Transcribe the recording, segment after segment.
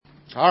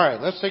All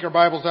right, let's take our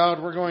Bibles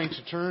out. We're going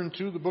to turn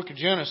to the book of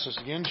Genesis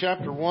again,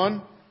 chapter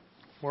 1,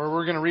 where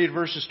we're going to read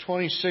verses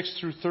 26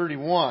 through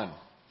 31.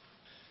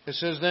 It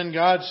says, Then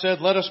God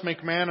said, Let us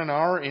make man in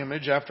our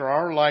image, after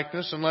our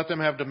likeness, and let them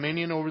have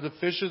dominion over the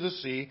fish of the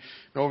sea,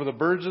 and over the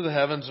birds of the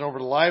heavens, and over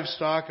the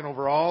livestock, and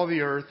over all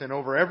the earth, and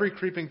over every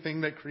creeping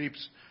thing that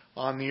creeps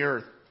on the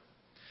earth.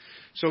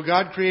 So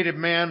God created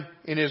man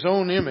in His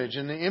own image.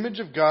 In the image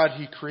of God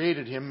He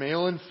created him,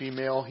 male and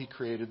female He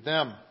created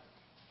them.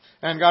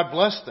 And God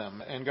blessed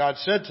them, and God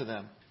said to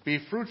them, Be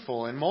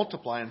fruitful and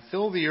multiply and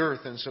fill the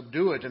earth and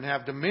subdue it and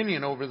have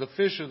dominion over the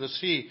fish of the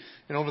sea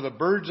and over the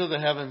birds of the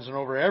heavens and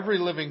over every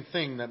living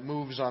thing that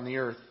moves on the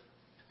earth.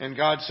 And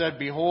God said,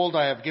 Behold,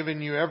 I have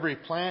given you every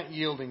plant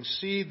yielding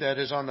seed that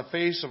is on the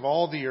face of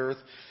all the earth,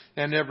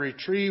 and every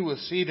tree with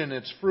seed in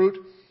its fruit,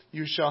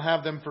 you shall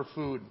have them for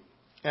food.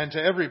 And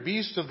to every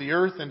beast of the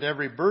earth and to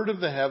every bird of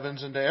the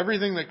heavens and to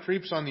everything that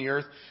creeps on the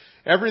earth,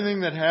 everything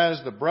that has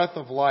the breath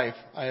of life,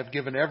 I have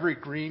given every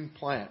green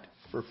plant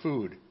for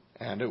food.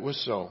 And it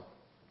was so.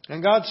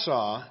 And God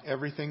saw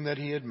everything that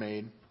He had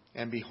made,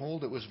 and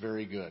behold, it was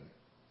very good.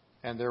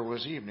 And there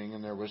was evening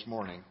and there was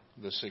morning,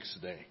 the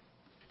sixth day.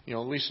 You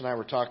know, Lisa and I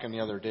were talking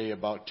the other day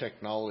about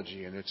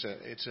technology, and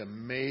it's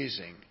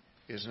amazing,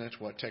 isn't it,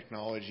 what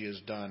technology has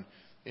done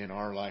in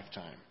our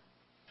lifetime.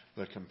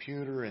 The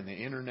computer and the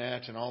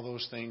internet and all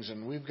those things,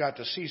 and we've got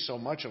to see so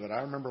much of it.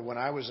 I remember when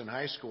I was in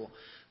high school,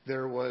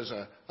 there was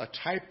a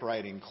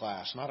typewriting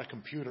class, not a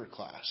computer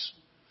class.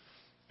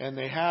 And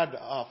they had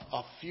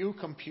a few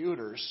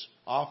computers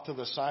off to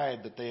the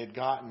side that they had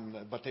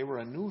gotten, but they were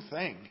a new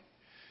thing.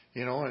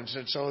 You know, and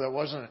so that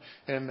wasn't,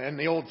 and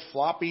the old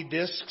floppy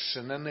disks,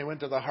 and then they went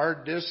to the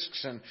hard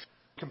disks, and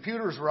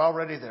computers were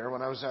already there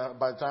when I was,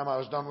 by the time I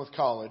was done with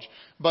college.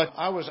 But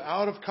I was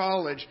out of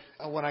college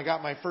when I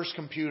got my first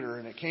computer,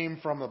 and it came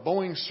from a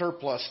Boeing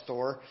surplus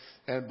store.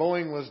 And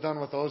Boeing was done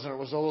with those, and it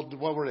was old,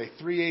 what were they,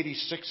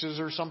 386s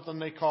or something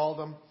they called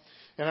them.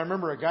 And I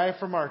remember a guy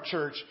from our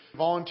church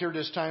volunteered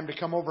his time to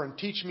come over and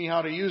teach me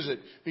how to use it,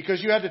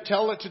 because you had to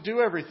tell it to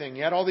do everything.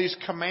 You had all these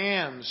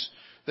commands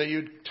that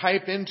you'd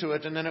type into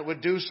it, and then it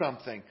would do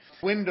something.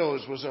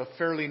 Windows was a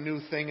fairly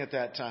new thing at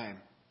that time.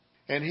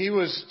 And he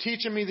was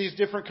teaching me these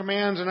different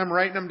commands, and I'm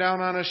writing them down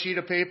on a sheet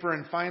of paper.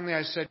 And finally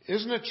I said,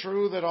 Isn't it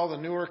true that all the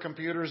newer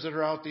computers that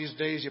are out these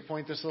days, you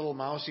point this little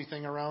mousy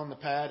thing around the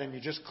pad and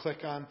you just click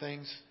on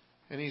things?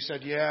 And he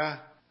said, Yeah.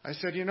 I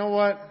said, You know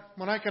what?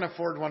 When I can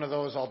afford one of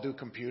those, I'll do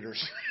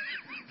computers.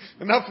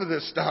 Enough of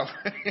this stuff.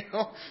 You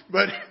know?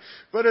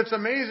 But it's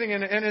amazing.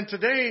 And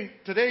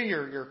today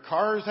your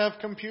cars have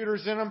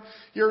computers in them.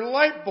 Your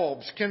light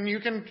bulbs, you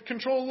can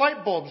control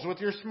light bulbs with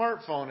your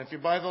smartphone if you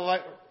buy the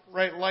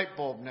right light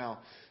bulb now.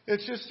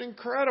 It's just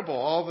incredible,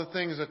 all the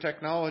things, the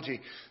technology.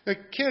 The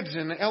kids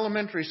in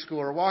elementary school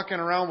are walking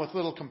around with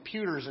little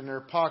computers in their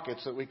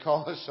pockets that we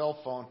call a cell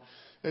phone.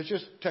 It's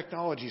just,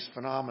 technology's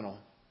phenomenal.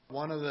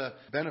 One of the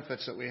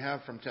benefits that we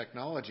have from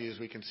technology is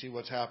we can see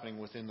what's happening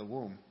within the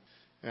womb.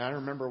 And I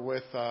remember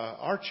with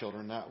our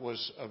children that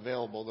was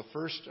available.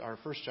 Our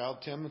first child,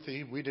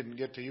 Timothy, we didn't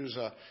get to use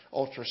a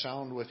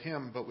ultrasound with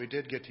him, but we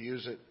did get to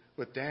use it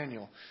with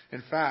Daniel.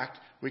 In fact,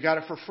 we got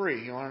it for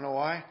free. You want to know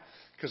why?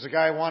 Because the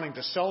guy wanting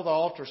to sell the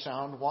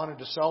ultrasound wanted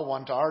to sell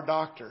one to our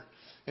doctor.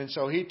 And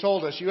so he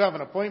told us, You have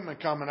an appointment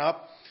coming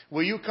up.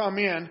 Will you come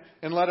in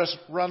and let us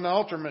run the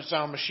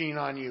ultrasound machine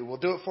on you? We'll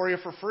do it for you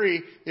for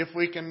free if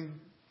we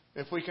can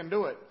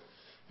do it.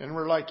 And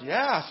we're like,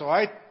 yeah. So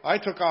I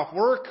took off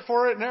work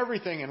for it and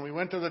everything. And we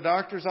went to the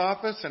doctor's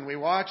office and we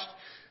watched,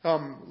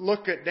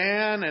 look at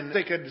Dan, and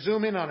they could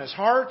zoom in on his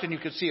heart and you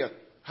could see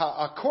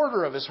a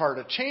quarter of his heart,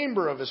 a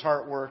chamber of his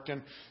heart worked.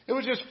 And it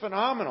was just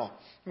phenomenal.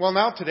 Well,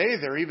 now today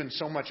they're even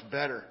so much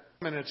better.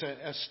 And it's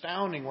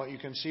astounding what you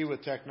can see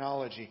with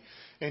technology.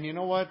 And you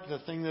know what? The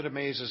thing that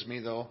amazes me,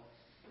 though,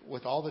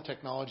 with all the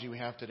technology we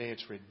have today,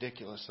 it's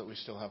ridiculous that we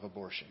still have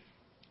abortion.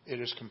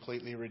 It is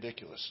completely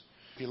ridiculous.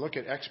 If you look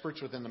at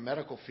experts within the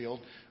medical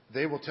field,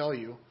 they will tell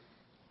you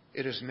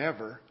it is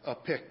never a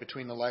pick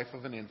between the life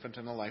of an infant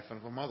and the life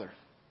of a mother.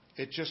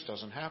 It just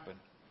doesn't happen.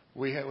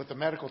 With the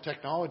medical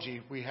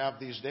technology we have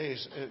these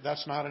days,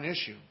 that's not an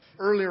issue.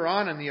 Earlier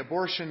on in the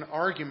abortion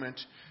argument,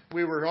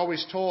 we were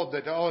always told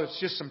that, it's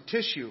just some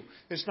tissue.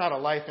 It's not a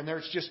life in there.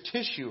 It's just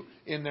tissue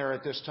in there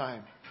at this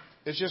time.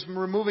 It's just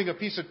removing a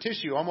piece of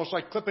tissue, almost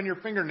like clipping your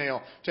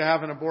fingernail to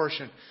have an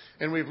abortion.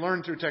 And we've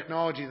learned through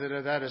technology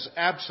that is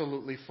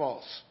absolutely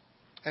false.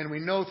 And we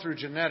know through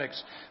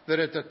genetics that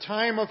at the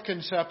time of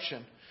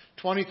conception,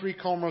 23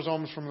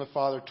 chromosomes from the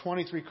father,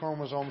 23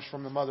 chromosomes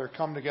from the mother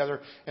come together,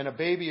 and a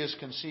baby is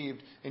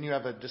conceived, and you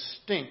have a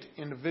distinct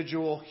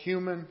individual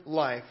human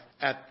life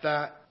at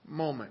that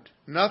moment.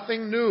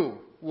 Nothing new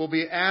will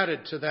be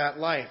added to that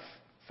life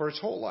for its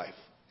whole life.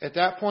 At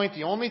that point,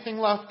 the only thing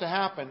left to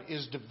happen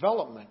is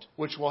development,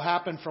 which will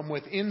happen from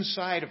within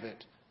inside of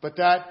it. But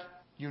that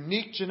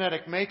unique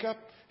genetic makeup,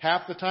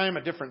 half the time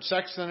a different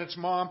sex than its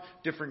mom,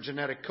 different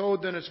genetic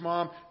code than its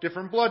mom,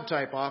 different blood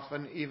type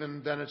often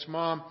even than its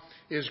mom,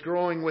 is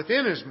growing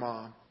within his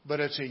mom.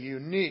 But it's a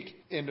unique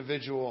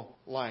individual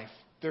life.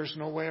 There's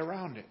no way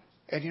around it.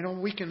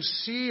 And we can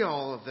see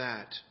all of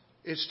that.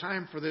 It's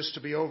time for this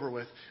to be over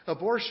with.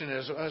 Abortion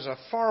is a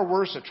far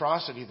worse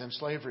atrocity than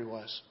slavery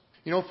was.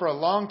 For a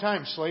long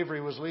time,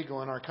 slavery was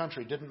legal in our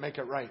country. Didn't make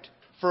it right.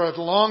 For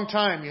a long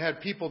time, you had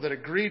people that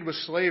agreed with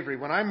slavery.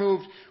 When I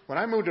moved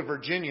to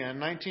Virginia in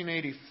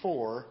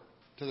 1984,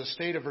 to the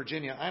state of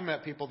Virginia, I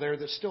met people there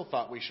that still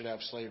thought we should have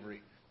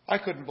slavery. I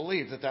couldn't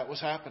believe that was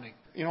happening.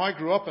 I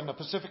grew up in the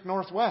Pacific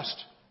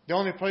Northwest. The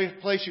only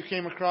place you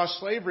came across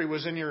slavery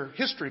was in your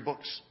history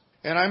books.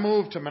 And I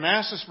moved to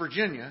Manassas,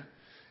 Virginia,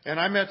 and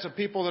I met some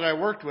people that I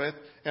worked with,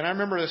 and I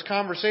remember this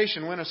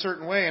conversation went a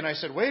certain way, and I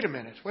said, wait a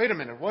minute,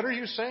 what are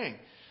you saying?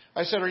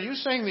 I said, are you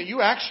saying that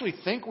you actually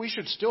think we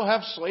should still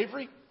have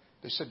slavery?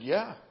 They said,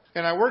 yeah.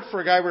 And I worked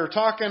for a guy, we were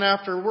talking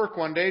after work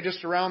one day,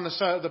 just around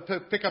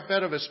the pickup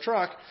bed of his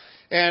truck,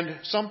 and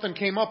something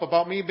came up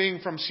about me being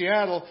from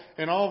Seattle,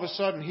 and all of a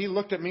sudden he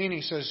looked at me and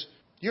he says,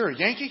 you're a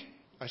Yankee?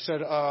 I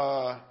said,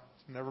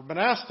 never been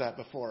asked that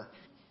before.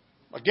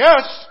 I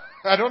guess.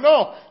 I don't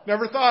know.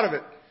 Never thought of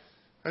it.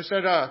 I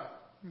said,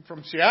 I'm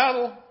from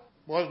Seattle.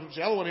 Well,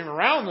 Seattle wasn't even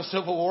around the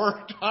Civil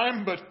War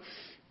time, but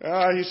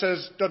he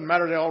says, doesn't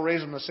matter. They all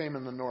raise them the same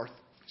in the North.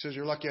 He says,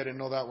 you're lucky I didn't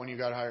know that when you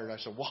got hired. I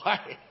said, why?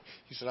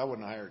 He said, I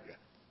wouldn't have hired you.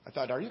 I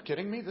thought, are you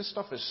kidding me? This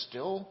stuff is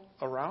still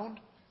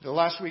around? The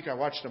last week I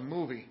watched a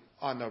movie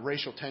on the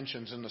racial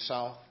tensions in the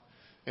South,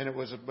 and it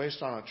was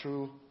based on a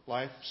true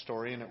life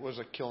story, and it was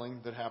a killing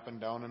that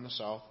happened down in the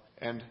South.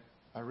 And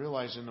I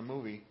realized in the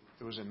movie,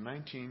 it was in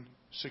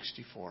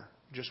 1964,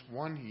 just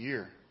 1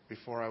 year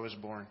before I was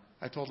born.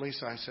 I told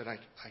Lisa, I said, I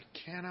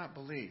cannot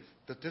believe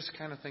that this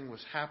kind of thing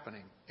was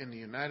happening in the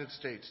United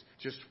States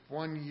just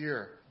 1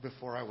 year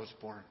before I was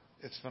born.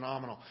 It's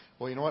phenomenal.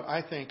 Well, you know what?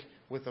 I think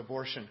with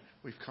abortion,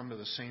 we've come to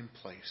the same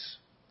place.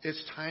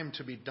 It's time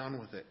to be done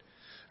with it.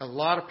 A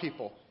lot of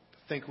people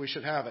think we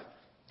should have it.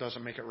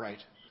 Doesn't make it right.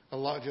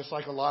 Just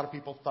like a lot of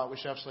people thought we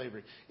should have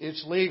slavery.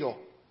 It's legal.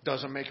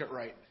 Doesn't make it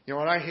right. You know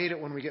what? I hate it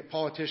when we get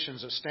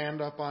politicians that stand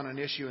up on an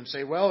issue and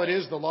say, well, it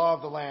is the law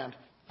of the land.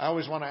 I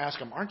always want to ask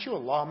them, aren't you a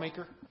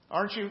lawmaker?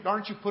 Aren't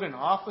you put in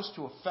office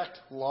to affect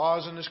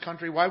laws in this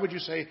country? Why would you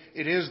say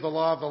it is the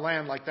law of the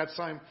land like that's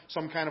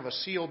some kind of a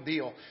sealed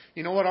deal?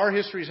 You know what? Our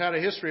history's had a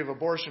history of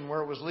abortion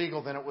where it was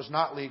legal, then it was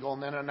not legal,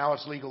 and then now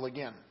it's legal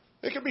again.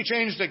 It could be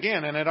changed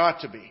again, and it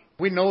ought to be.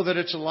 We know that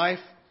it's a life,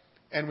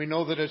 and we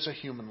know that it's a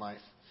human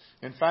life.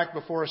 In fact,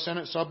 before a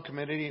Senate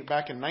subcommittee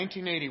back in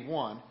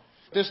 1981,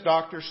 this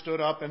doctor stood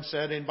up and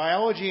said, in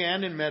biology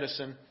and in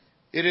medicine,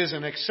 it is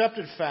an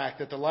accepted fact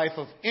that the life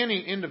of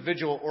any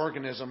individual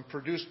organism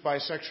produced by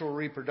sexual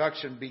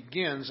reproduction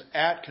begins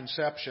at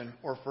conception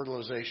or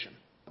fertilization.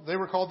 They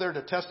were called there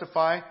to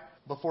testify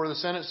before the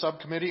Senate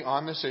subcommittee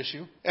on this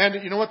issue.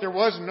 And you know what? There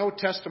was no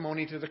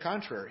testimony to the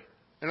contrary.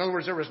 In other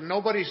words, there was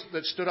nobody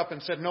that stood up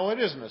and said, no, it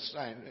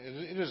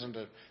isn't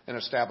an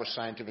established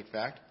scientific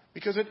fact.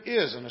 Because it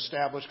is an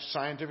established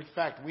scientific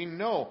fact. We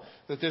know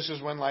that this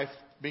is when life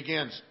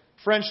begins.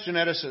 French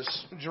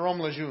geneticist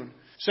Jerome Lejeune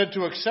said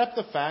to accept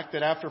the fact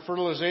that after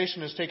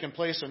fertilization has taken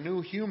place, a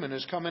new human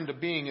has come into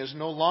being is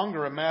no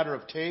longer a matter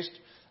of taste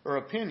or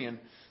opinion.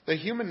 The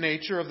human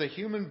nature of the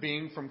human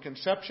being from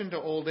conception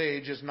to old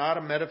age is not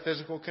a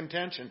metaphysical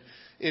contention.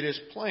 It is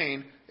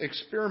plain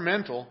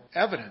experimental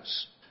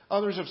evidence.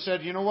 Others have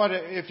said, you know what,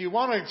 if you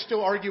want to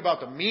still argue about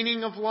the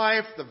meaning of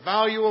life, the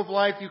value of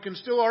life, you can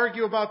still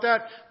argue about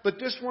that, but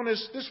this one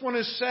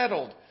is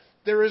settled.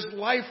 There is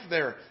life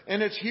there,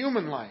 and it's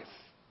human life.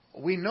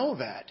 We know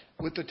that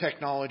with the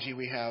technology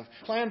we have.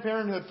 Planned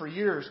Parenthood for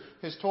years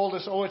has told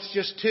us, it's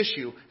just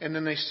tissue, and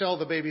then they sell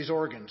the baby's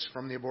organs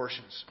from the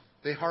abortions.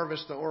 They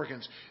harvest the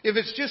organs. If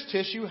it's just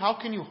tissue, how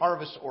can you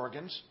harvest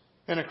organs?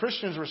 And a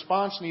Christian's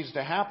response needs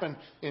to happen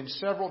in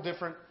several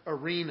different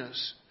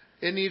arenas.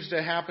 It needs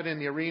to happen in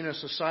the arena of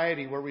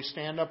society where we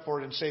stand up for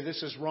it and say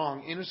this is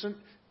wrong. Innocent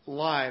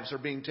lives are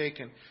being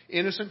taken.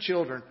 Innocent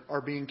children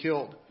are being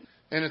killed.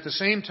 And at the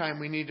same time,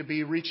 we need to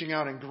be reaching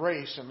out in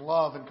grace and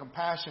love and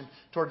compassion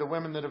toward the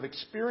women that have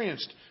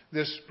experienced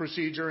this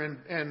procedure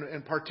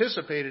and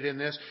participated in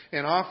this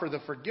and offer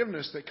the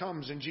forgiveness that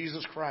comes in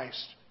Jesus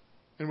Christ.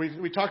 And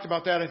we talked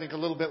about that, I think, a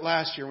little bit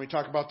last year when we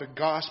talked about the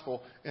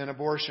gospel and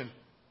abortion.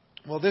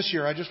 Well, this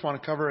year I just want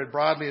to cover it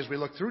broadly as we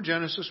look through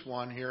Genesis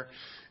 1 here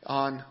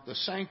on the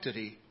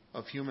sanctity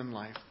of human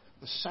life.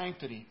 The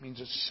sanctity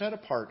means it's set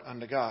apart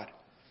unto God.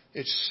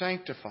 It's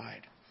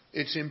sanctified.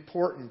 It's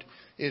important.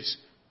 It's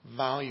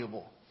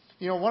valuable.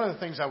 You know, one of the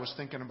things I was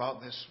thinking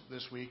about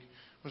this week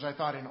was I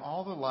thought in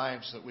all the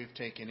lives that we've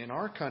taken in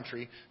our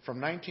country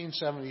from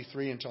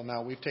 1973 until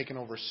now, we've taken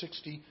over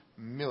 60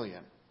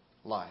 million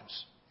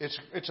lives.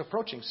 It's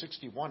approaching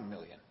 61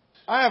 million.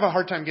 I have a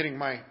hard time getting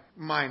my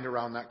mind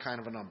around that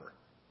kind of a number.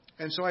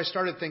 And so I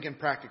started thinking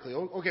practically,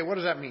 okay, what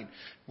does that mean?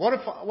 What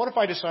if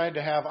I decide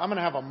I'm going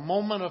to have a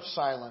moment of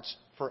silence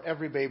for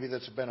every baby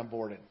that's been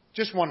aborted?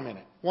 Just 1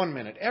 minute. 1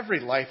 minute. Every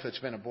life that's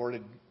been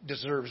aborted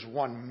deserves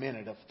 1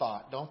 minute of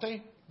thought, don't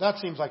they? That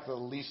seems like the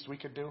least we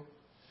could do.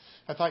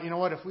 I thought, you know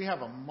what, if we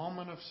have a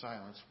moment of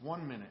silence,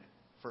 1 minute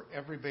for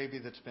every baby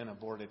that's been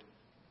aborted,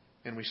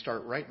 and we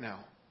start right now,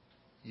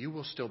 you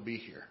will still be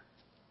here.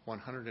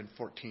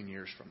 114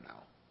 years from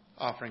now,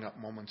 offering up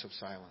moments of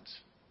silence,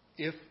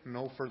 if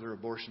no further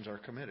abortions are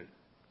committed.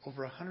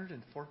 Over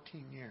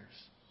 114 years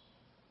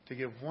to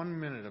give 1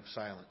 minute of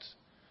silence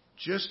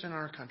just in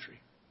our country.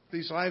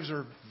 These lives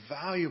are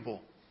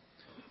valuable.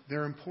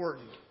 They're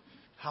important.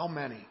 How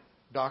many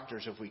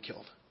doctors have we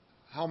killed?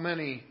 How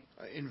many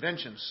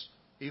inventions,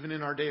 even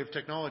in our day of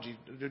technology,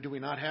 do we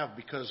not have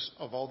because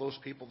of all those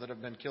people that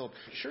have been killed?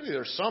 Surely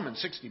there's some in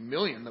 60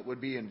 million that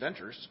would be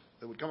inventors,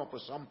 that would come up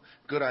with some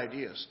good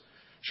ideas.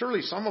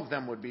 Surely some of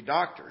them would be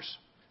doctors.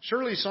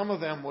 Surely some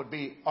of them would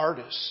be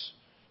artists.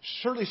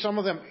 Surely some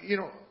of them,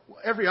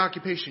 every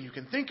occupation you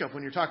can think of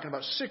when you're talking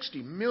about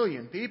 60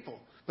 million people.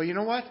 But you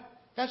know what?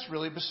 That's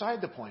really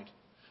beside the point.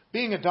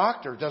 Being a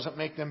doctor doesn't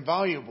make them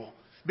valuable.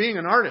 Being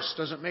an artist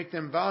doesn't make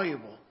them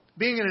valuable.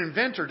 Being an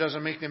inventor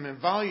doesn't make them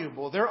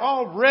invaluable. They're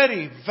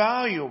already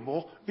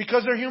valuable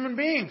because they're human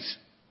beings.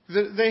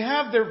 They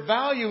have their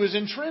value is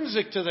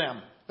intrinsic to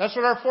them. That's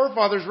what our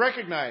forefathers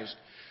recognized.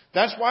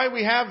 That's why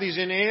we have these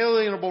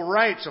inalienable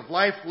rights of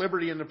life,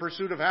 liberty, and the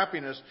pursuit of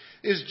happiness,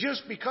 is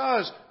just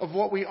because of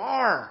what we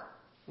are.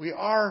 We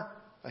are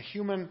a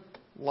human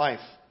life.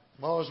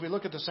 Well, as we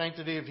look at the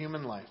sanctity of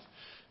human life,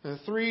 the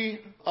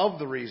three of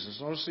the reasons,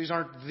 notice these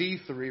aren't the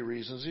three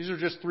reasons, these are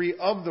just three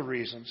of the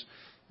reasons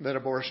that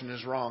abortion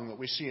is wrong that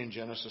we see in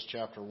Genesis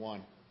chapter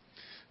 1.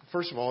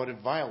 First of all, it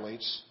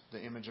violates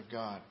the image of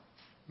God.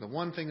 The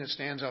one thing that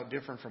stands out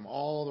different from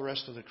all the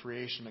rest of the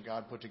creation that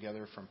God put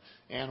together, from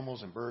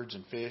animals and birds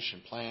and fish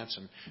and plants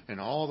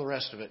and all the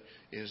rest of it,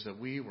 is that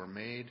we were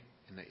made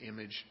in the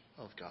image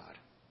of God.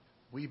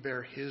 We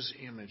bear His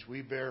image.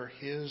 We bear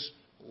His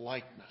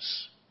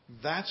likeness.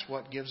 That's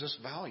what gives us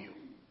value,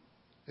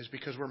 is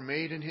because we're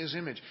made in His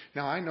image.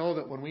 Now, I know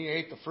that when we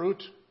ate the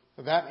fruit,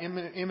 that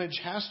image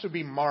has to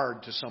be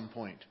marred to some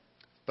point.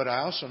 But I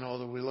also know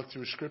that when we look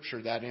through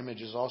Scripture, that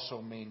image is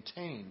also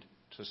maintained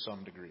to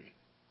some degree.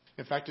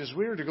 In fact, as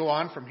we were to go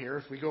on from here,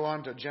 if we go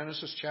on to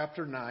Genesis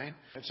chapter 9,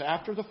 it's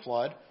after the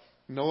flood.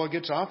 Noah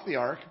gets off the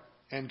ark,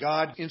 and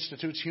God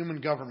institutes human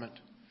government.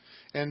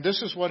 And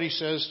this is what He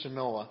says to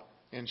Noah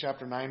in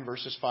chapter 9,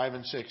 verses 5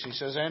 and 6. He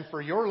says, "And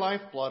for your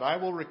lifeblood I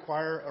will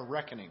require a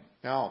reckoning."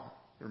 Now,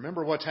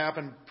 remember what's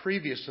happened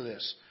previous to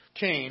this.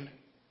 Cain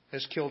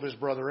has killed his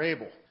brother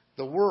Abel.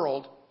 The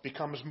world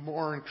becomes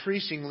more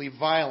increasingly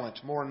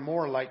violent, more and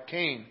more like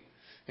Cain.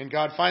 And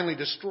God finally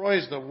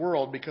destroys the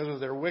world because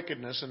of their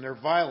wickedness and their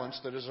violence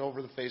that is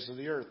over the face of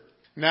the earth.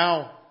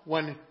 Now,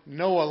 when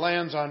Noah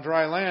lands on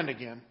dry land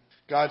again,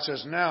 God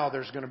says, now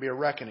there's going to be a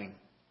reckoning.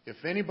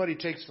 If anybody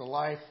takes the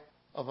life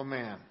of a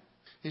man,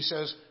 He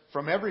says,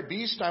 from every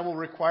beast I will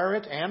require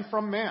it, and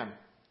from man.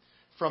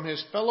 From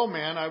his fellow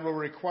man I will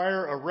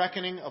require a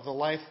reckoning of the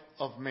life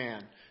of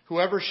man.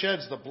 Whoever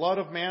sheds the blood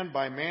of man,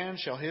 by man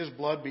shall his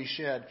blood be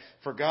shed,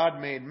 for God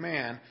made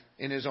man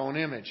in His own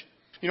image.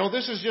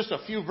 This is just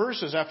a few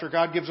verses after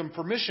God gives them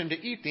permission to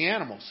eat the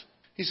animals.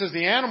 He says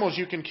the animals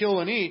you can kill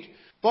and eat,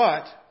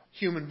 but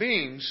human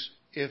beings,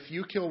 if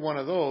you kill one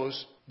of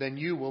those, then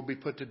you will be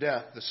put to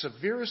death. The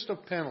severest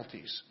of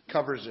penalties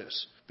covers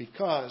this,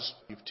 because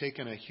you've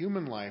taken a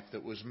human life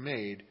that was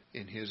made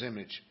in His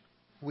image.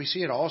 We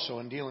see it also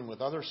in dealing with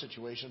other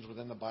situations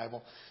within the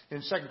Bible.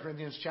 In 2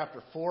 Corinthians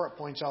chapter 4, it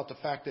points out the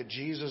fact that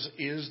Jesus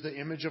is the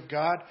image of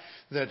God,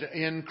 that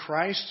in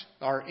Christ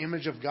our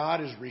image of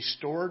God is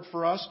restored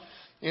for us.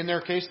 In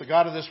their case, the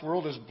God of this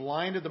world has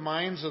blinded the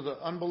minds of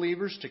the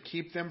unbelievers to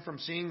keep them from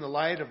seeing the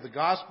light of the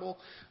gospel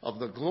of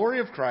the glory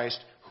of Christ,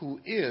 who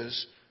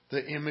is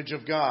the image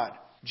of God.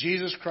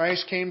 Jesus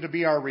Christ came to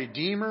be our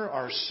Redeemer,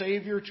 our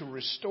Savior, to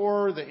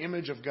restore the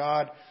image of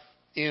God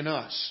in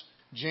us.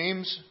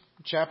 James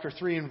chapter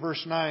 3 and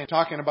verse 9,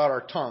 talking about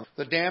our tongue,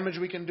 the damage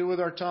we can do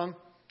with our tongue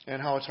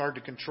and how it's hard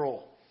to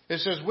control. It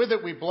says, with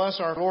it we bless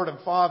our Lord and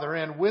Father,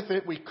 and with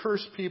it we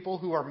curse people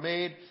who are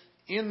made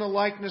in the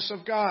likeness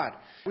of God.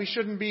 We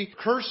shouldn't be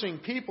cursing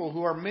people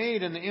who are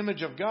made in the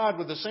image of God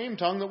with the same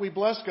tongue that we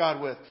bless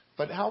God with.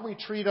 But how we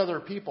treat other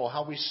people,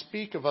 how we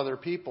speak of other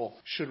people,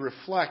 should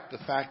reflect the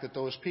fact that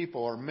those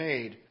people are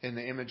made in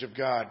the image of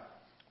God.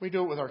 We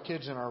do it with our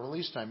kids in our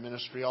release time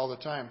ministry all the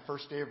time.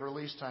 First day of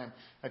release time,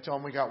 I tell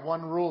them we got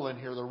one rule in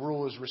here. The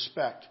rule is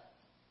respect.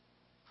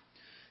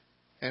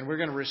 And we're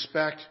going to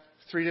respect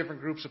three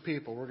different groups of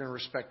people. We're going to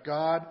respect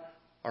God,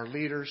 our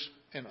leaders,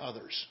 and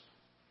others.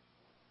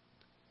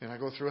 And I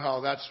go through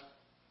how that's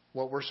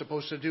what we're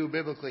supposed to do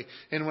biblically.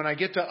 And when I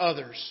get to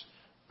others,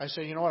 I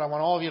say, you know what? I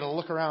want all of you to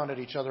look around at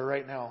each other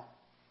right now.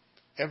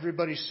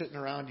 Everybody sitting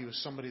around you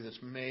is somebody that's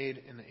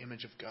made in the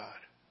image of God.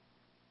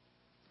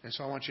 And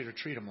so I want you to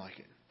treat them like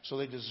it. So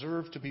they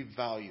deserve to be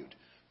valued.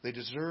 They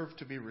deserve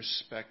to be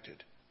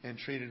respected and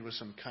treated with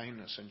some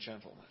kindness and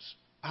gentleness.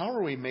 How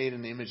are we made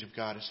in the image of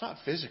God? It's not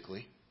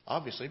physically,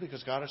 obviously,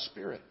 because God is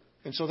spirit.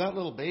 And so that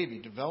little baby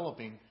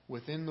developing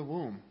within the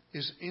womb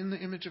is in the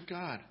image of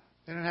God.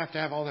 They don't have to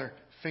have all their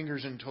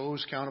fingers and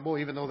toes countable,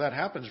 even though that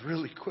happens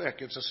really quick.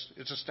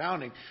 It's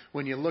astounding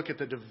when you look at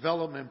the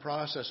development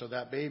process of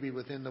that baby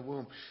within the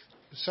womb.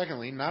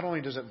 Secondly, not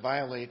only does it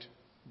violate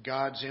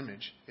God's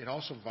image, it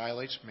also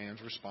violates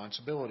man's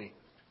responsibility.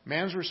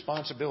 Man's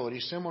responsibility,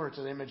 similar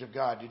to the image of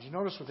God. Did you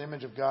notice with the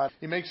image of God,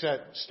 he makes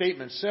that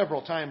statement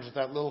several times with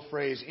that little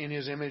phrase, in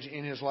his image,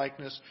 in his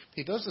likeness.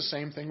 He does the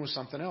same thing with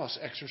something else,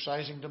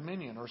 exercising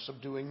dominion or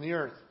subduing the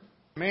earth.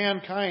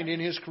 Mankind in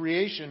his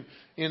creation,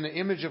 in the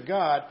image of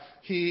God,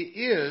 he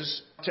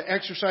is to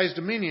exercise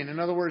dominion. In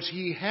other words,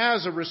 he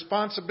has a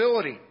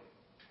responsibility.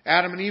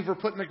 Adam and Eve were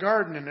put in the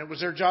garden, and it was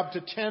their job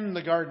to tend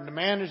the garden, to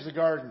manage the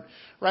garden.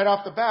 Right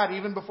off the bat,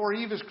 even before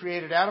Eve is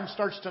created, Adam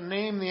starts to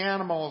name the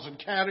animals, and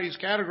he's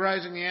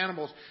categorizing the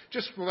animals.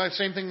 Just the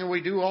same thing that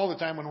we do all the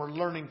time when we're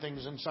learning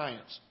things in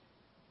science.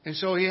 And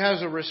so he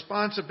has a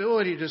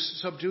responsibility to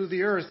subdue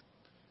the earth.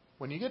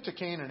 When you get to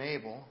Cain and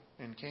Abel,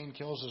 and Cain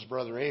kills his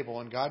brother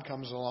Abel, and God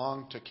comes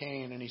along to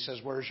Cain and he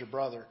says, "Where's your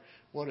brother?"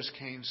 What does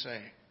Cain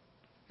say?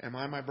 "Am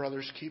I my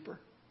brother's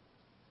keeper?"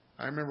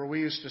 I remember we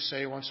used to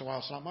say once in a while,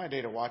 "It's not my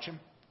day to watch him.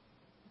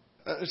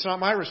 It's not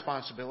my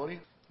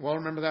responsibility." Well,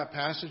 remember that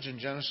passage in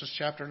Genesis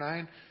chapter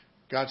 9?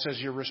 God says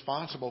you're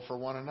responsible for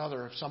one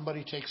another. If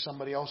somebody takes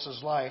somebody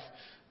else's life,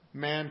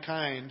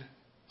 mankind,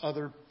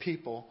 other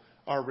people,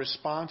 are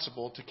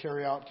responsible to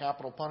carry out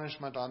capital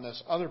punishment on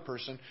this other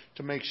person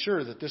to make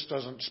sure that this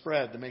doesn't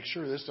spread, to make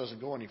sure this doesn't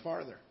go any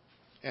farther,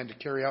 and to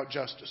carry out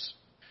justice.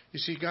 You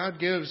see, God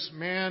gives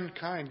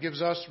mankind,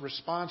 gives us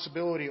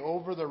responsibility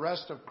over the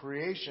rest of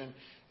creation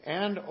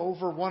and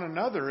over one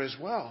another as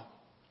well.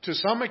 To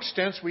some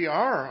extent, we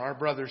are our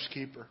brother's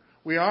keeper.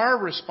 We are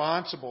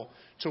responsible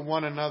to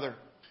one another.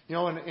 You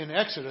know, in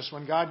Exodus,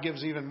 when God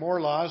gives even more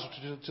laws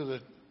to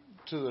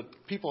the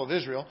people of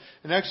Israel,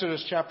 in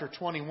Exodus chapter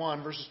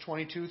 21, verses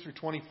 22 through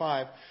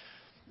 25,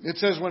 it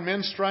says, "When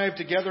men strive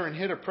together and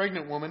hit a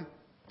pregnant woman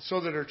so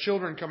that her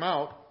children come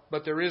out,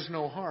 but there is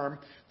no harm,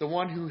 the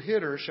one who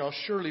hit her shall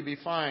surely be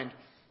fined,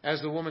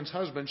 as the woman's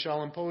husband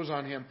shall impose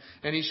on him,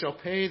 and he shall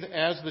pay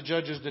as the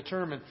judges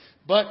determine.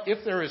 But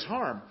if there is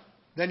harm,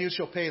 then you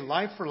shall pay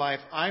life for life,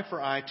 eye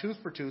for eye, tooth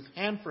for tooth,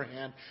 hand for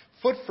hand,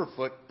 foot for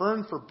foot,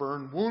 burn for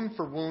burn, wound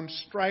for wound,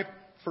 stripe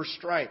for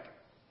stripe."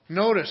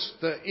 Notice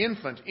the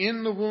infant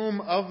in the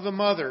womb of the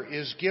mother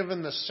is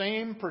given the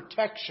same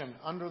protection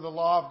under the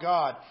law of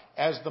God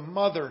as the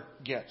mother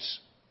gets.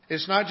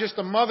 It's not just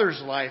the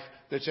mother's life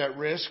that's at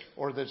risk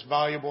or that's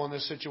valuable in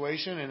this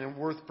situation and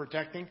worth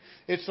protecting.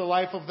 It's the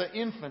life of the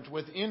infant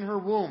within her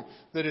womb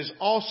that is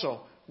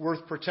also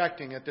worth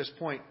protecting at this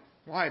point.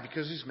 Why?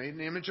 Because he's made in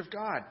the image of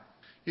God.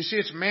 You see,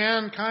 it's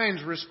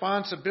mankind's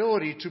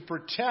responsibility to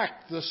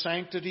protect the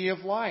sanctity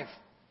of life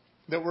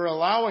that we're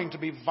allowing to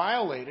be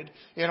violated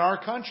in our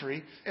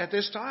country at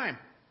this time.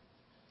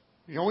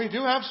 You know, we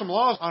do have some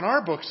laws on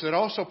our books that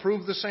also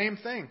prove the same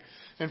thing.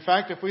 In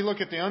fact, if we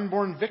look at the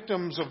Unborn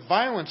Victims of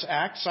Violence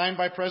Act signed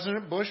by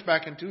President Bush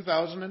back in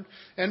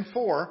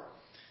 2004,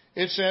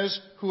 it says,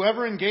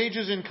 "Whoever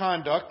engages in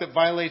conduct that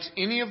violates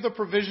any of the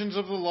provisions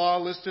of the law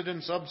listed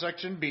in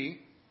subsection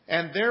B,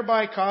 and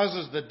thereby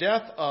causes the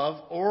death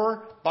of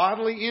or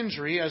bodily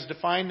injury as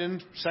defined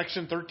in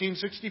section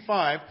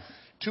 1365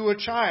 to a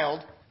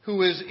child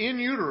who is in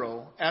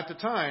utero at the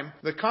time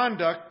the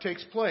conduct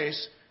takes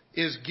place,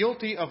 is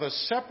guilty of a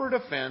separate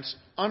offense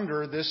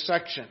under this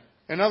section."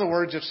 In other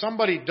words, if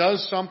somebody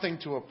does something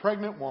to a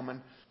pregnant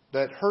woman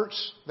that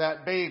hurts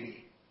that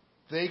baby,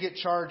 they get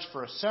charged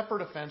for a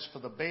separate offense for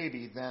the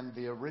baby than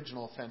the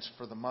original offense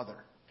for the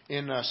mother.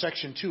 In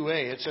section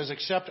 2A, it says,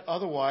 "Except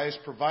otherwise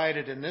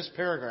provided in this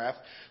paragraph,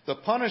 the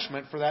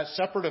punishment for that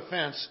separate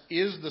offense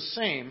is the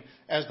same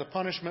as the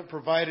punishment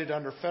provided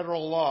under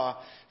federal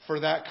law for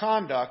that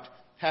conduct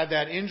had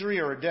that injury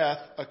or death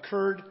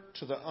occurred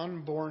to the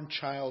unborn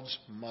child's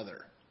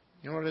mother."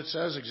 You know what it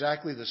says?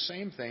 Exactly the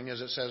same thing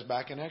as it says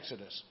back in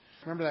Exodus.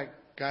 Remember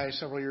that guy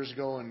several years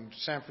ago in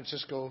San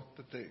Francisco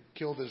that they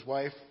killed his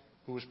wife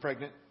who was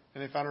pregnant?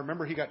 And they found her.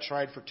 Remember, he got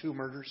tried for 2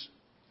 murders?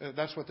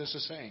 That's what this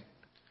is saying.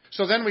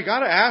 So then we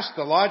got to ask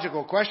the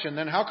logical question,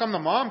 then how come the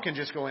mom can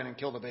just go in and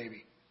kill the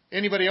baby?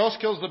 Anybody else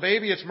kills the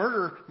baby, it's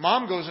murder.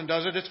 Mom goes and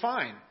does it, it's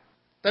fine.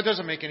 That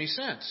doesn't make any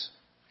sense.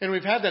 And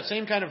we've had that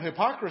same kind of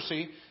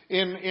hypocrisy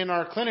in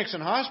our clinics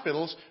and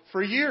hospitals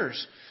for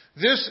years.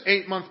 This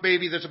 8-month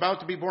baby that's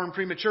about to be born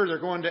premature, they're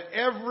going to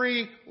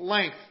every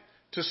length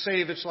to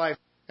save its life.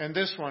 And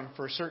this one,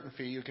 for a certain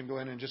fee, you can go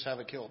in and just have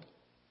it killed.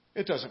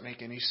 It doesn't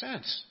make any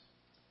sense.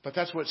 But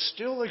that's what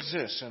still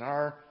exists in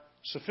our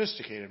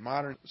sophisticated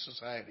modern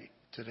society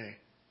today.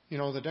 You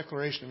know, the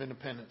Declaration of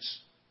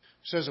Independence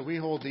says that we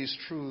hold these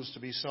truths to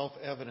be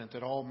self-evident,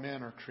 that all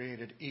men are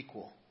created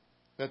equal,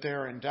 that they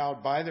are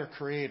endowed by their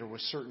Creator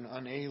with certain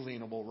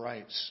unalienable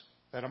rights,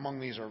 that among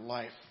these are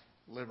life,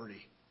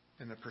 liberty,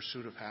 and the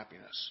pursuit of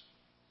happiness.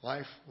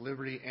 Life,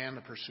 liberty, and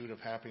the pursuit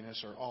of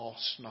happiness are all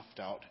snuffed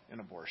out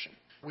in abortion.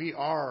 We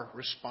are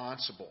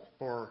responsible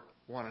for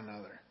one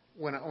another.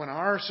 When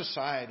our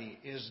society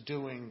is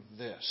doing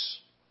this,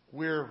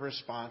 we're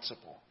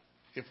responsible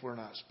if we're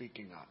not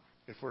speaking up,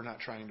 if we're not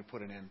trying to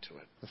put an end to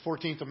it. The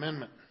 14th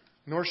Amendment,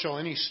 "Nor shall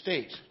any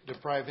state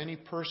deprive any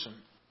person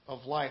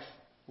of life,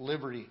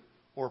 liberty,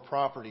 or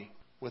property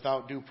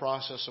without due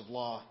process of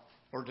law,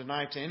 or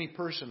deny to any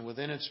person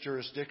within its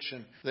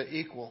jurisdiction the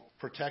equal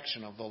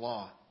protection of the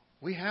law."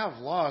 We have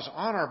laws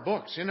on our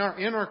books, in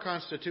our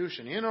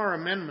Constitution, in our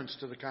amendments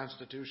to the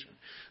Constitution,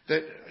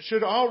 that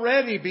should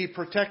already be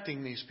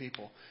protecting these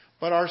people.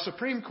 But our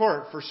Supreme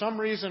Court, for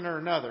some reason or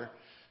another,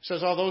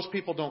 says, oh, those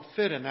people don't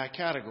fit in that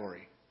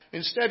category.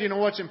 Instead, you know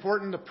what's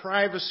important? The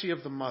privacy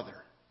of the mother.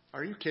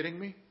 Are you kidding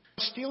me?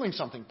 Stealing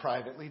something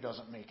privately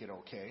doesn't make it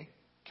okay.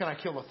 Can I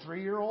kill a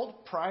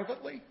 3-year-old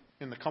privately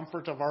in the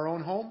comfort of our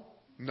own home?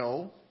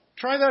 No.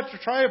 Try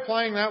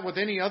applying that with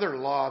any other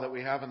law that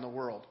we have in the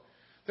world.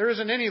 There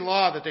isn't any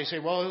law that they say,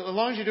 well, as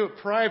long as you do it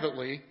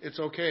privately, it's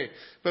okay.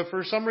 But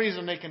for some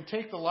reason, they can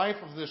take the life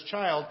of this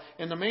child,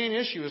 and the main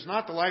issue is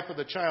not the life of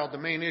the child. The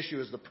main issue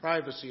is the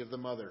privacy of the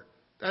mother.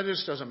 That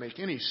just doesn't make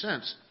any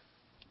sense.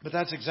 But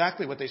that's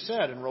exactly what they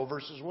said in Roe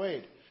versus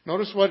Wade.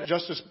 Notice what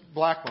Justice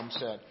Blackmun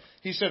said.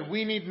 He said,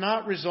 we need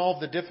not resolve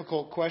the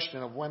difficult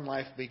question of when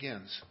life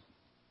begins.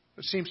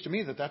 It seems to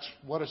me that that's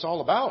what it's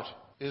all about,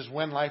 is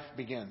when life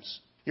begins.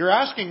 You're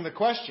asking the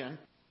question,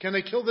 can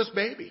they kill this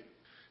baby?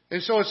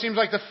 And so it seems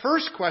like the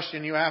first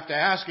question you have to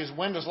ask is,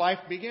 when does life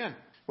begin?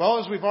 Well,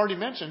 as we've already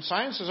mentioned,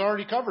 science has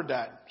already covered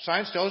that.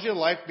 Science tells you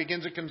life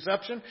begins at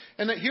conception,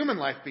 and that human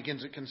life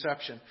begins at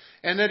conception,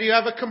 and that you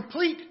have a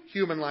complete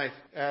human life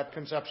at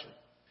conception.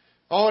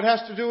 All it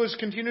has to do is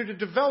continue to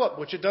develop,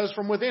 which it does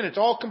from within. It's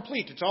all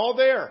complete. It's all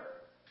there.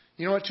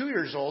 You know, at 2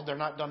 years old, they're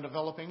not done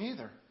developing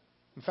either.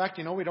 In fact,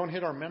 you know, we don't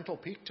hit our mental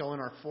peak till in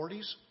our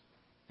 40s.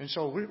 And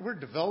so we're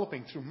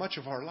developing through much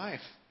of our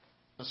life.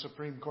 The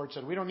Supreme Court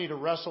said we don't need to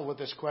wrestle with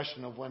this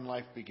question of when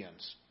life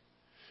begins.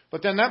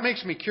 But then that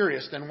makes me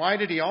curious. Then why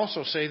did he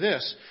also say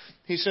this?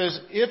 He says,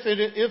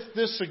 if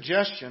this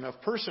suggestion of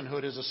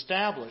personhood is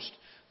established,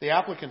 the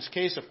applicant's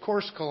case, of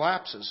course,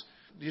 collapses.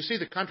 Do you see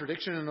the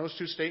contradiction in those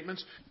two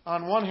statements?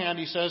 On one hand,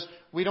 he says,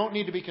 we don't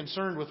need to be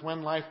concerned with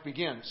when life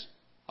begins.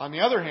 On the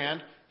other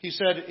hand, he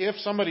said, if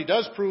somebody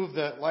does prove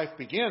that life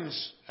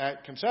begins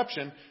at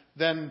conception,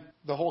 then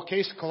the whole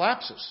case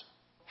collapses.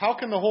 How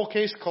can the whole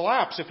case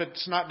collapse if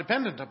it's not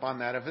dependent upon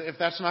that, if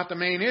that's not the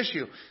main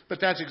issue?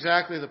 But that's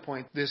exactly the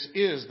point. This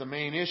is the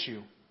main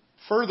issue.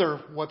 Further,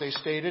 what they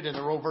stated in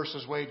the Roe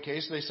versus Wade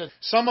case, they said,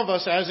 some of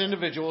us as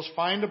individuals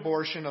find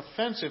abortion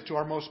offensive to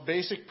our most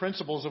basic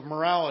principles of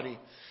morality,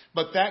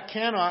 but that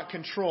cannot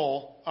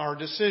control our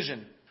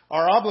decision.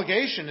 Our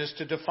obligation is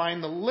to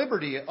define the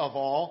liberty of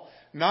all,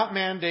 not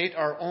mandate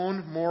our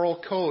own moral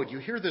code. You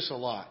hear this a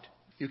lot.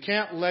 You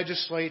can't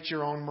legislate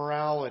your own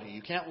morality.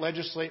 You can't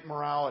legislate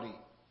morality.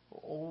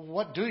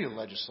 What do you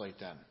legislate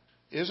then?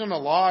 Isn't a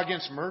law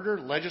against murder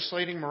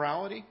legislating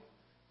morality?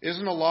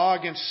 Isn't a law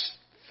against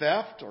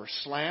theft or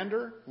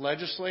slander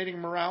legislating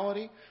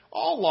morality?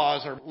 All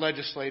laws are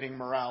legislating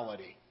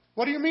morality.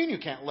 What do you mean you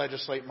can't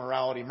legislate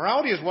morality?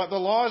 Morality is what the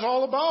law is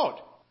all about.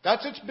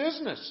 That's its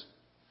business.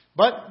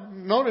 But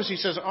notice he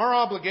says, our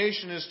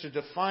obligation is to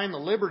define the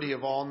liberty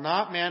of all,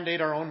 not mandate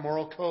our own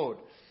moral code.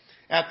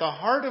 At the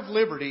heart of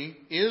liberty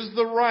is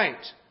the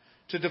right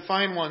to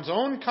define one's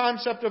own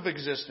concept of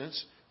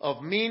existence,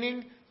 of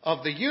meaning,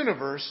 of the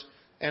universe,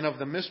 and of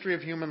the mystery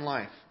of human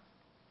life.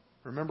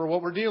 Remember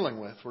what we're dealing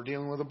with. We're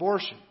dealing with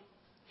abortion.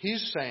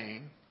 He's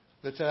saying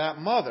that to that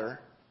mother,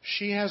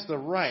 she has the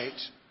right,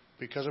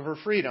 because of her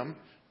freedom,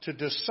 to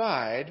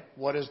decide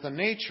what is the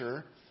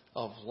nature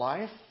of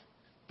life.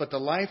 But the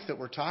life that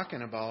we're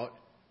talking about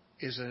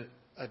is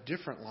a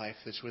different life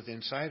that's within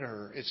inside of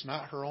her. It's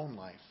not her own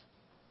life.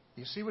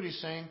 You see what he's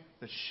saying?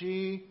 That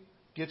she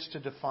gets to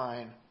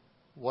define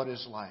what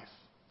is life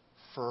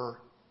for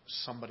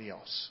somebody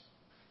else.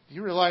 Do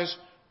you realize,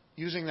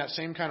 using that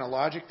same kind of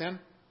logic then,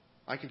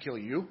 I could kill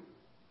you,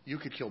 you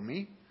could kill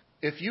me.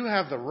 If you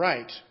have the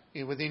right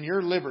within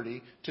your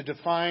liberty to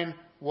define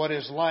what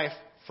is life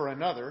for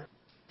another,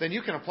 then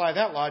you can apply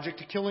that logic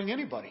to killing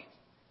anybody.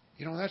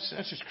 You know, that's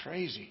just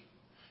crazy.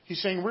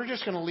 He's saying we're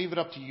just going to leave it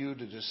up to you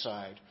to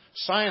decide.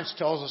 Science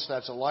tells us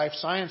that's a life.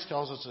 Science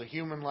tells us it's a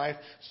human life.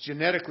 It's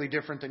genetically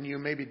different than you,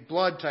 maybe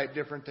blood type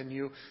different than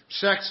you,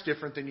 sex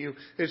different than you.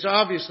 It's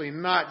obviously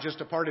not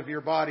just a part of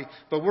your body,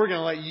 but we're going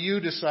to let you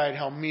decide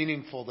how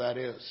meaningful that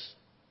is.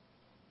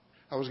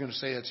 I was going to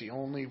say it's the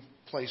only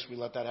place we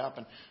let that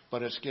happen,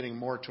 but it's getting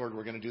more toward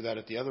we're going to do that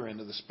at the other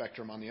end of the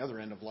spectrum, on the other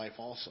end of life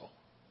also,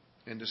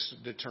 and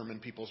to determine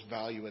people's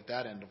value at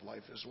that end of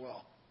life as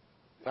well.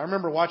 I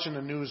remember watching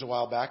the news a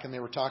while back, and they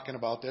were talking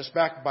about this,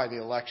 back by the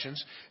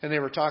elections, and they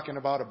were talking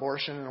about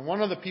abortion. And one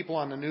of the people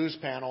on the news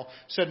panel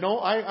said, no,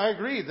 I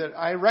agree that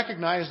I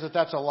recognize that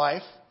that's a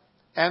life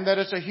and that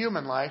it's a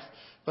human life,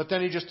 but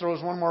then he just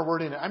throws one more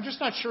word in it. I'm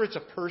just not sure it's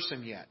a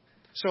person yet.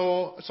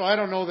 So I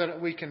don't know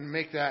that we can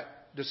make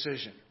that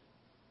decision.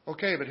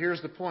 Okay, but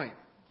here's the point.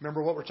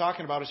 Remember, what we're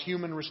talking about is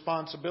human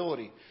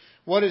responsibility.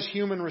 What is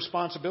human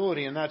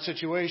responsibility in that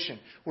situation?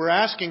 We're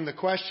asking the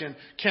question,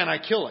 can I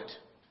kill it?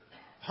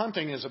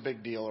 Hunting is a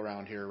big deal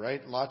around here,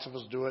 right? Lots of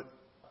us do it.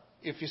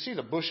 If you see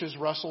the bushes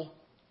rustle,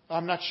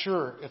 I'm not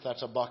sure if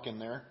that's a buck in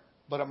there,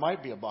 but it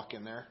might be a buck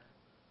in there,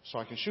 so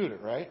I can shoot it,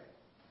 right?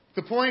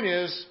 The point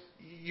is,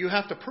 you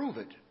have to prove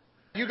it.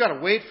 You got to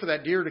wait for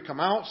that deer to come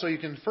out so you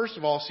can, first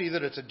of all, see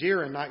that it's a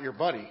deer and not your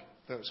buddy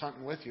that was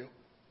hunting with you.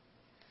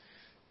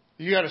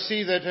 You got to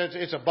see that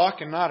it's a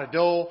buck and not a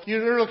doe.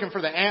 You're looking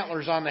for the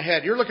antlers on the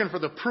head. You're looking for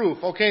the proof.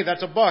 Okay,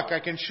 that's a buck. I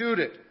can shoot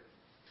it.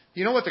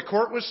 You know what the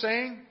court was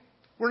saying?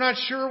 We're not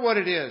sure what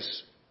it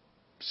is.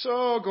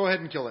 So go ahead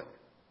and kill it.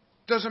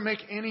 Doesn't make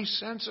any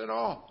sense at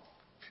all.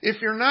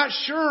 If you're not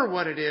sure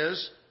what it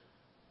is,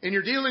 and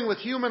you're dealing with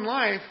human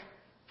life,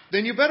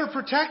 then you better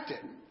protect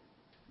it.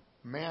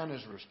 Man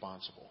is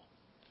responsible.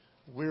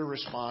 We're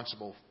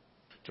responsible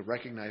to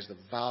recognize the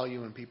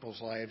value in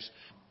people's lives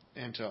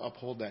and to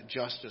uphold that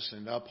justice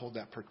and to uphold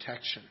that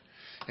protection.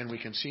 And we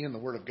can see in the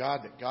Word of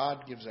God that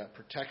God gives that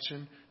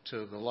protection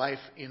to the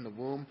life in the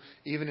womb,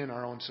 even in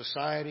our own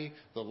society.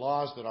 The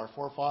laws that our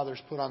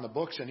forefathers put on the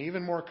books, and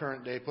even more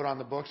current day put on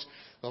the books,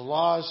 the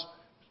laws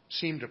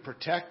seem to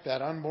protect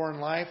that unborn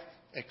life,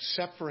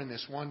 except for in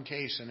this one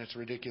case, and it's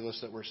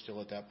ridiculous that we're still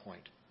at that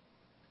point.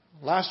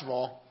 Last of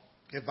all,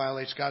 it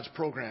violates God's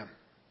program.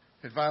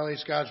 It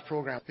violates God's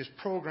program. His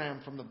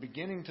program from the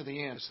beginning to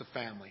the end is the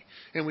family.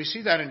 And we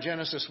see that in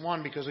Genesis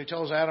 1 because he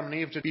tells Adam and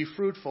Eve to be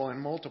fruitful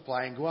and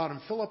multiply and go out and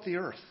fill up the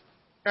earth.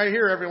 I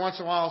hear every once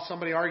in a while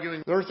somebody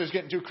arguing the earth is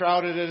getting too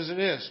crowded as it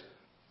is.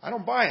 I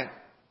don't buy it.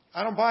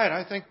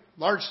 I think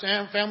large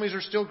families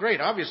are still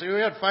great. Obviously, we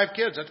had 5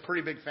 kids. That's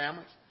pretty big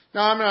families.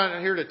 Now, I'm not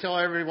here to tell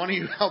every one of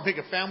you how big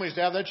a family is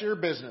to have. That's your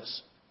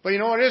business. But you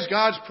know what? It is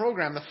God's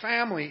program. The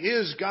family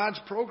is God's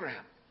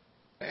program.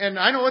 And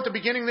I know at the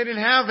beginning they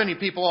didn't have any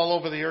people all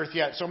over the earth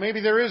yet. So maybe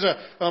there is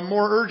a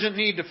more urgent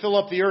need to fill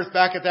up the earth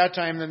back at that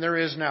time than there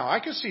is now. I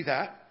can see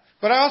that.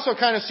 But I also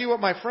kind of see what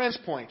my friend's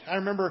point. I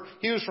remember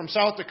he was from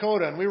South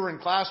Dakota, and we were in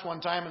class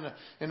one time,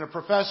 and the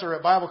professor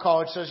at Bible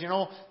college says,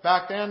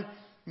 back then,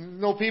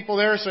 no people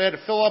there, so they had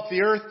to fill up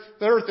the earth.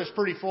 The earth is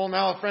pretty full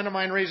now. A friend of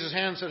mine raised his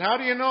hand and said, how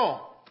do you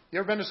know? You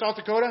ever been to South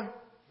Dakota?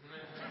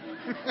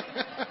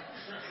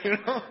 And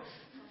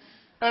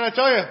I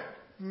tell you,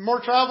 the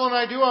more traveling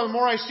I do, the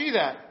more I see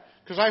that.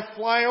 Because I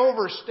fly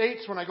over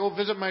states when I go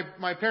visit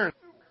my parents.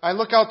 I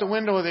look out the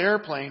window of the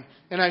airplane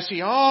and I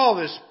see all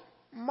this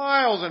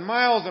miles and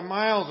miles and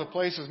miles of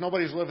places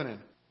nobody's living in.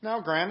 Now,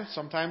 granted,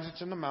 sometimes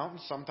it's in the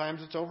mountains,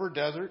 sometimes it's over a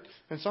desert,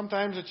 and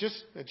sometimes it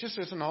just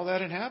isn't all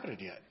that inhabited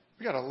yet.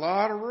 We got a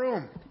lot of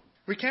room.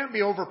 We can't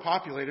be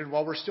overpopulated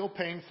while we're still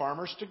paying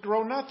farmers to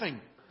grow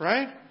nothing,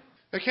 right?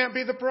 That can't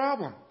be the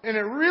problem. And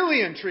it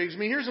really intrigues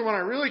me. Here's the one I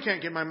really can't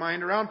get my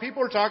mind around.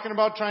 People are talking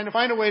about trying to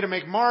find a way to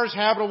make Mars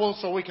habitable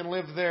so we can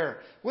live there.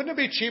 Wouldn't it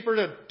be cheaper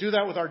to do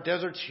that with our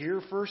deserts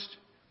here first?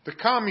 The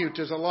commute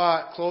is a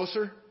lot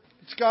closer.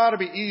 It's got to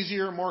be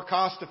easier, more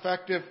cost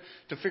effective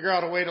to figure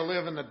out a way to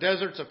live in the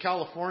deserts of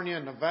California,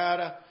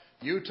 Nevada,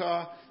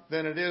 Utah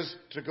than it is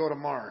to go to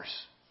Mars.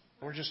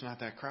 We're just not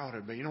that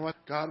crowded. But you know what?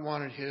 God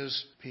wanted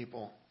His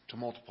people to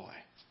multiply.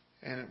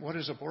 And what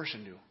does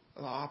abortion do?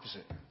 The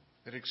opposite.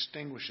 It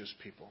extinguishes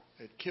people.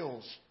 It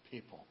kills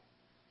people.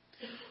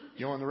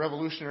 In the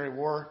Revolutionary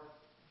War,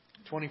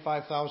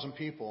 25,000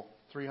 people,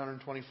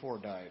 324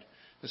 died.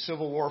 The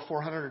Civil War,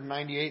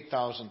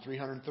 498,000,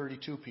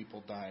 332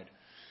 people died.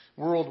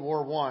 World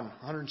War I,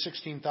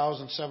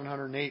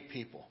 116,708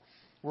 people.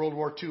 World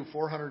War II,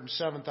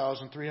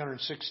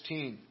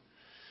 407,316.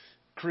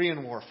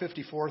 Korean War,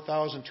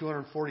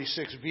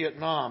 54,246.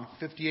 Vietnam,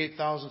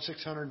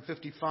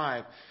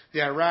 58,655.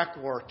 The Iraq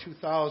War,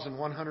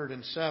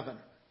 2,107.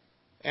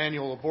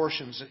 Annual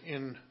abortions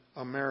in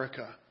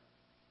America.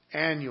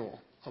 Annual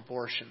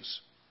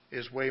abortions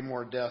is way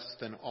more death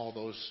than all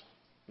those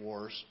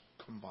wars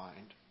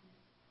combined.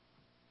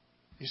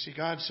 You see,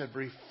 God said,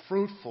 be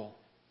fruitful,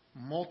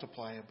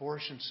 multiply.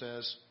 Abortion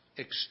says,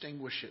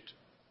 extinguish it,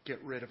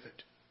 get rid of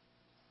it.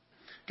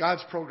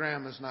 God's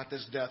program is not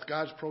this death.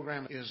 God's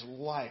program is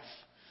life.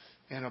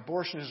 And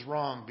abortion is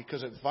wrong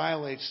because it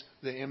violates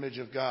the image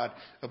of God.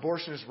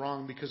 Abortion is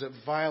wrong because it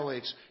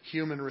violates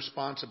human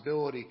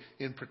responsibility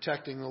in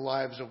protecting the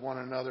lives of one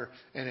another,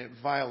 and it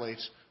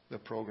violates the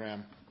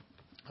program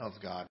of God.